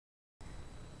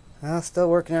Well, still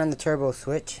working on the turbo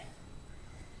switch.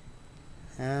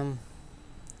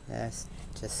 That's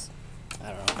just,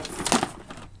 I don't know.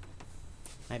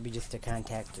 Might be just the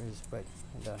contactors, but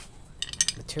the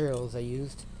materials I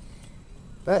used.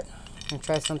 But I'm gonna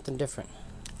try something different.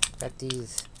 Got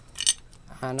these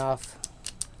on-off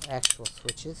actual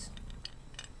switches.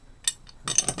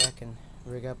 I think I can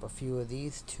rig up a few of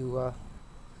these to a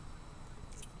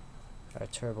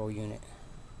turbo unit.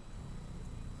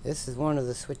 This is one of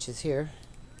the switches here,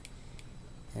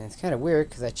 and it's kind of weird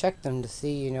because I checked them to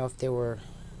see, if they were,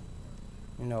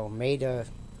 made of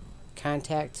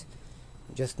contact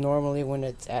just normally when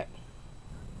it's at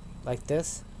like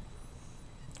this,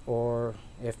 or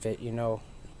if it,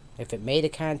 if it made a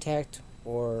contact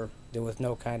or there was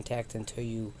no contact until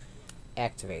you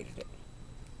activated it.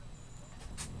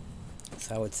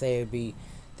 So I would say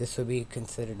this would be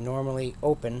considered normally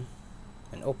open,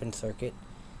 an open circuit,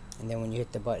 and then when you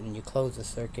hit the button you close the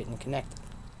circuit and connect it.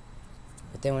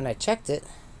 But then when I checked it,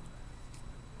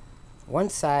 one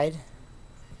side,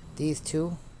 these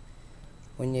two,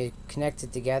 when you connect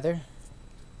it together,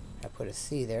 I put a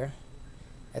C there,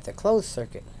 at the closed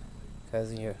circuit,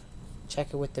 because you check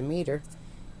it with the meter,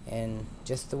 and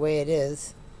just the way it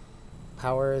is,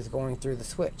 power is going through the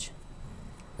switch.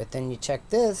 But then you check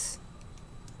this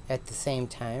at the same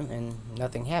time and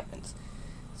nothing happens.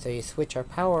 So you switch our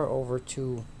power over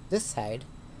to this side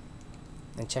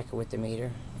and check it with the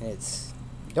meter, and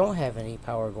you don't have any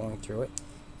power going through it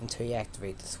until you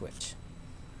activate the switch.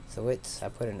 So I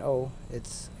put an O, I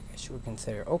guess you would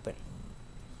consider open.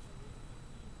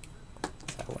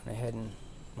 So I went ahead and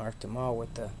marked them all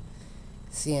with the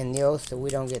C and the O so we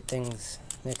don't get things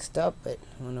mixed up, but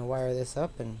I'm going to wire this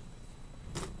up and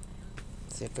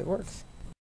see if it works.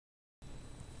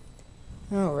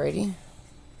 Alrighty.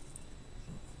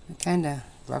 I kind of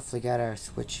roughly got our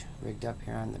switch rigged up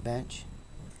here on the bench.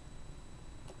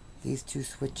 These two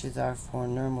switches are for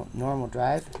normal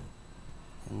drive,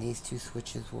 and these two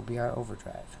switches will be our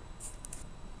overdrive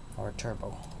or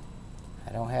turbo.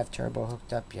 I don't have turbo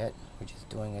hooked up yet. We're just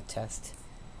doing a test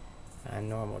on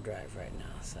normal drive right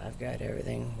now. So I've got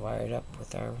everything wired up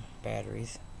with our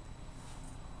batteries.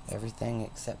 Everything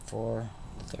except for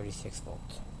the 36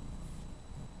 volts.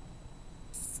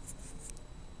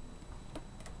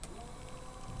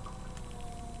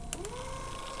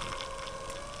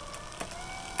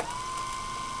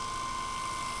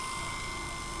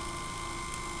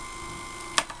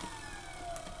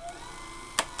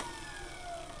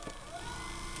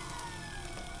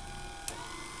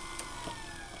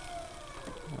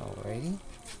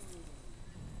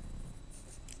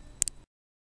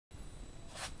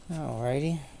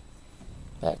 Alrighty,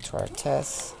 back to our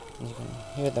tests. You can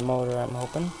hear the motor, I'm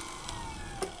hoping.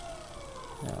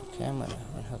 Okay, I'm going to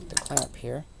unhook the clamp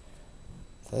here.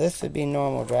 So this would be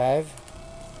normal drive.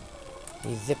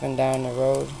 He's zipping down the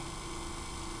road,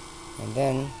 and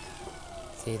then,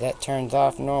 see, that turns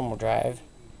off normal drive,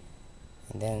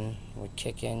 and then would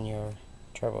kick in your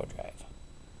turbo drive.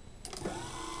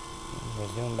 And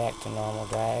resume back to normal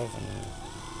drive, and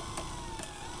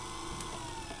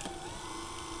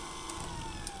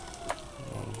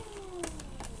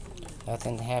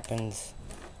nothing happens.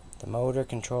 The motor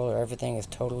controller, everything is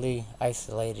totally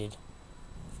isolated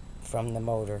from the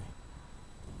motor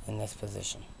in this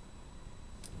position.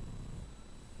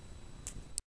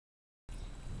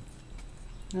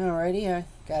 Alrighty, I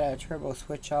got our turbo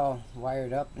switch all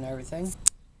wired up and everything.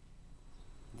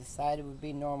 This side would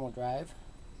be normal drive,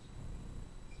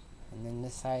 and then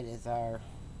this side is our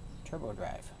turbo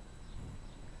drive.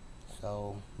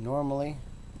 So normally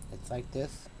it's like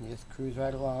this, you just cruise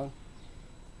right along,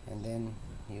 and then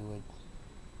you would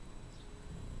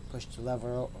push the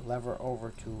lever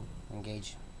over to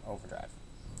engage overdrive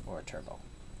or turbo.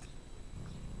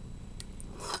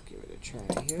 Give it a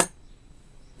try here.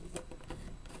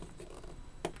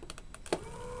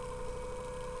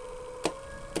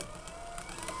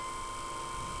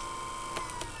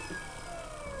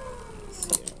 Let's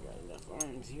see, I got enough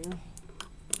arms here.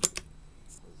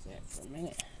 Close that for a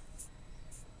minute.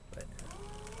 But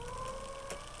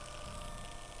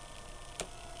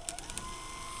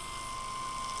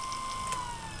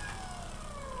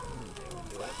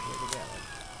up here together.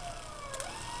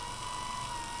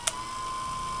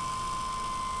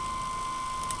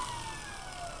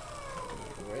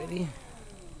 Ready?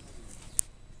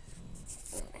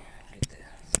 Get this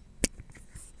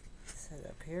set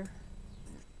up here.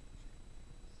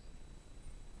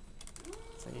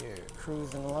 So you're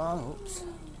cruising along. Oops.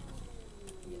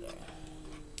 Get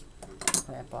a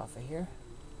clamp off of here.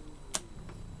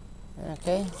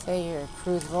 Okay, say you're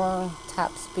cruising along,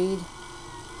 top speed.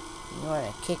 You want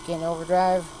to kick in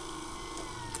overdrive.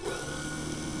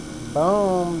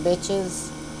 Boom,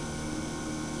 bitches.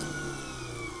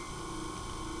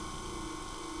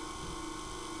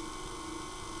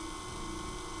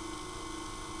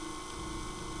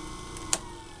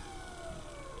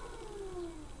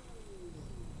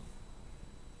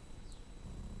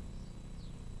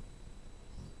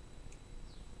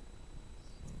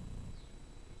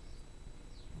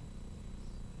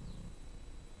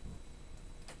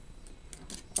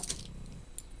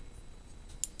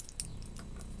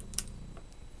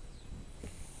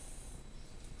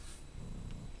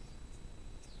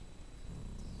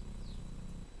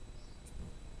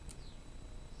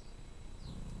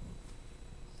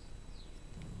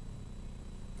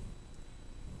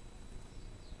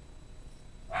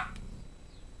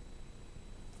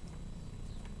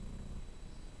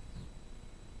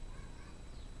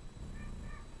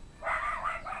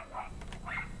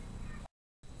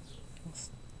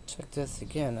 Check this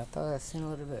again. I thought I seen a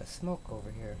little bit of smoke over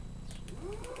here.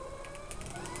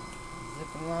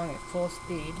 Zipping along at full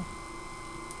speed.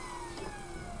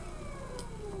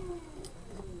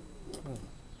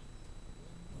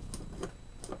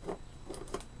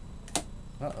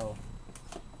 Uh-oh.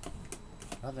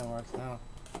 Nothing works now.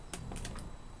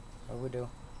 What do we do?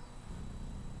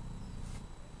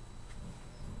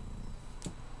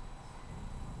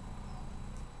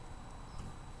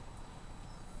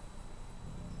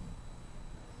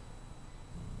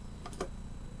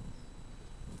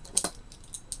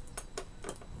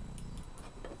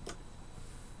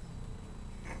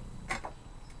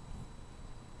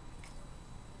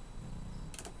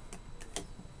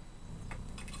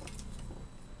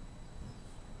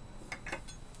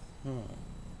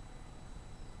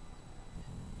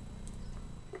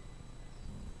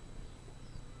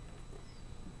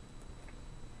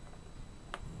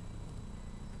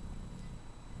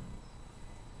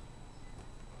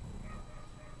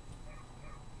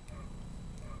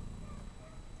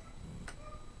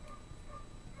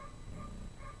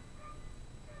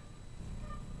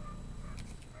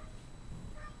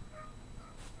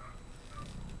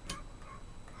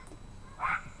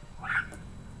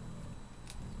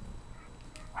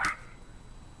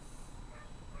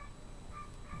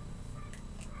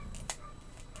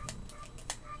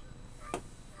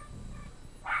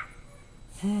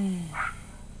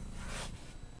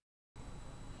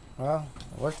 Well,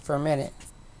 it worked for a minute,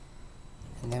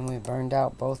 and then we burned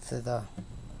out both of the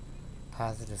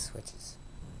positive switches.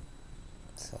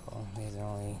 So these are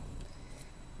only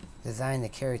designed to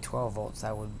carry 12 volts,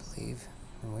 I would believe.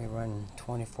 And we run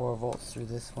 24 volts through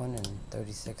this one and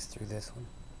 36 through this one.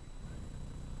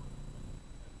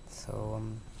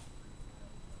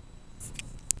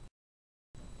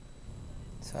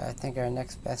 So I think our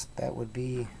next best bet would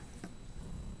be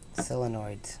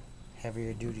solenoids,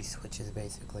 heavier duty switches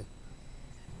basically.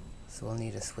 So we'll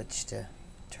need a switch to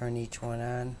turn each one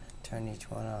on, turn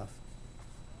each one off.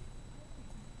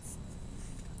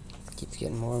 Keeps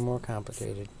getting more and more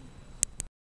complicated.